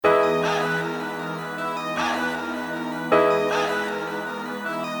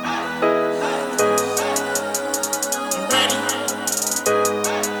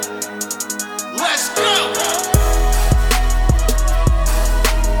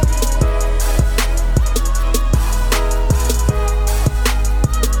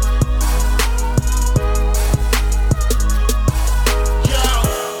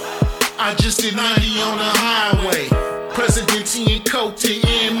190 on the highway. Presidency and Coty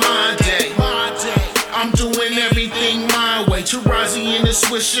in my day. I'm doing everything my way. Tarazi in the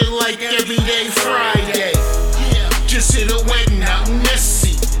Swisher like everyday Friday. Just hit a wedding out in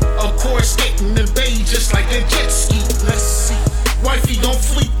Nessie. Of course, getting the bay just like a jet ski. Let's see. Wifey gon'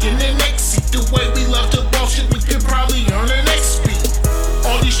 fleek in the next seat. The way we love to bullshit, we could probably earn an XP.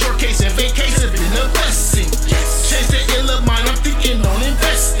 All these shortcases and vacays have been a blessing. Change the ill of mine, I'm thinking on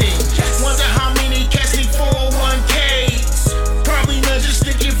investing. Wonder how many cats need 401ks. Probably none, just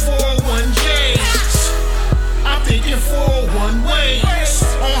thinking 401js. I'm thinking 401 ways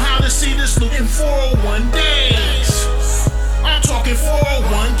on how to see this looking 401 days. I'm talking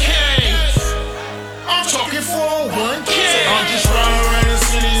 401k. I'm talking 401k. I'm just riding around the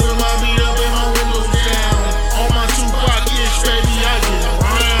city with my beat up and my windows down. On my Tupac-ish, baby, I get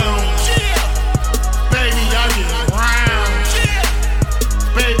around. Baby, I get around.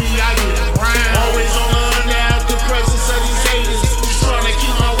 Baby, I get around. Always on the hunt out the presence of these haters. Just trying to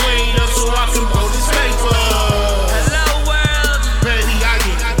keep my weight up so I can blow this paper. Hello world. Baby, I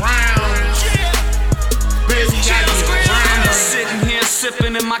get around. Baby, I get around. Sitting here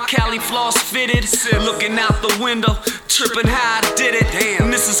sipping in my Cali floss fitted, looking out the window, tripping how I did it.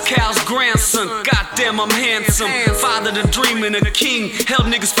 And this is Cal's grandson. Goddamn, I'm handsome. Father to dream and a king, held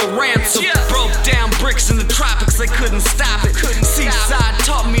niggas for ransom. Broke down bricks in the tropics, they couldn't stop it. Seaside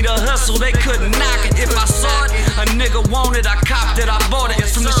taught me to hustle, they couldn't knock it. If I saw it, a nigga wanted, I copped it, I bought it.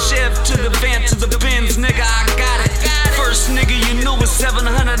 From the Chev to the van to the Benz, nigga, I got it. First nigga you knew was $700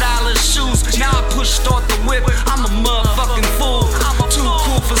 shoes. Now I push start the whip, I'm a motherfucking fool. Too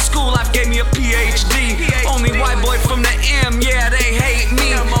cool for school, life gave me a PhD. Only white boy from the M, yeah, they hate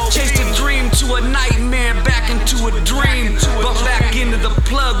me. Chased a dream to a nightmare, back into a dream. But back into the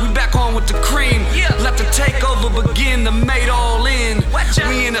plug, we back on with the cream. Let the takeover begin, the mate all in.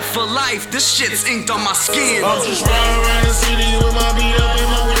 We in it for life, this shit's inked on my skin. I'm just riding around the city with my beat up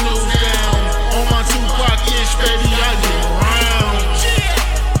and my windows down. On my Tupac-ish, baby, I get around.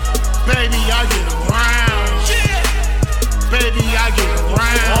 Baby, I get around. Baby, I get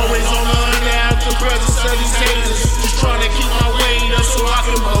around. Always on the hunt out the presence of these haters. Just trying to keep my weight up so I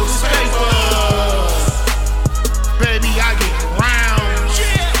can blow this paper. Baby, I get around.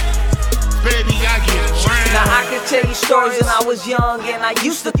 Baby, I get around. Now I can tell you stories when I was young and I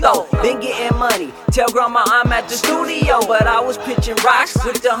used to throw. Been getting money, tell grandma I'm at the studio. But I was pitching rocks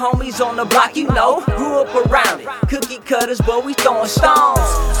with the homies on the block, you know. Grew up around it, cookie cutters, but we throwing stones.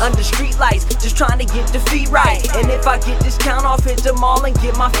 Under street lights, just trying to get the feet right. And if I get this count off, hit the mall and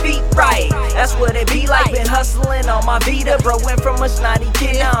get my feet right. That's what it be like, been hustling on my Vita. Bro, went from a snotty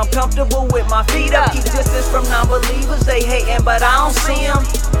kid, now I'm comfortable with my feet up. Keep distance from non-believers, they hating but I don't see them.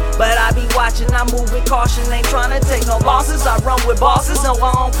 But I be watching, I move with caution, ain't tryna take no losses. I run with bosses, no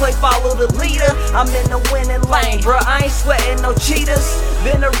I don't play, follow the leader. I'm in the winning lane, bruh, I ain't sweating no cheaters.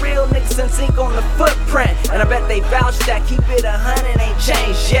 Been a real nigga since ink on the footprint. And I bet they vouch that keep it 100 ain't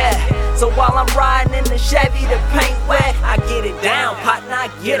changed yet. So while I'm riding in the Chevy, the paint wet, I get it down, partner,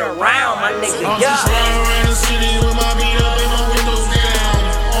 I get around, my nigga, I'm just riding around the city with my beat up and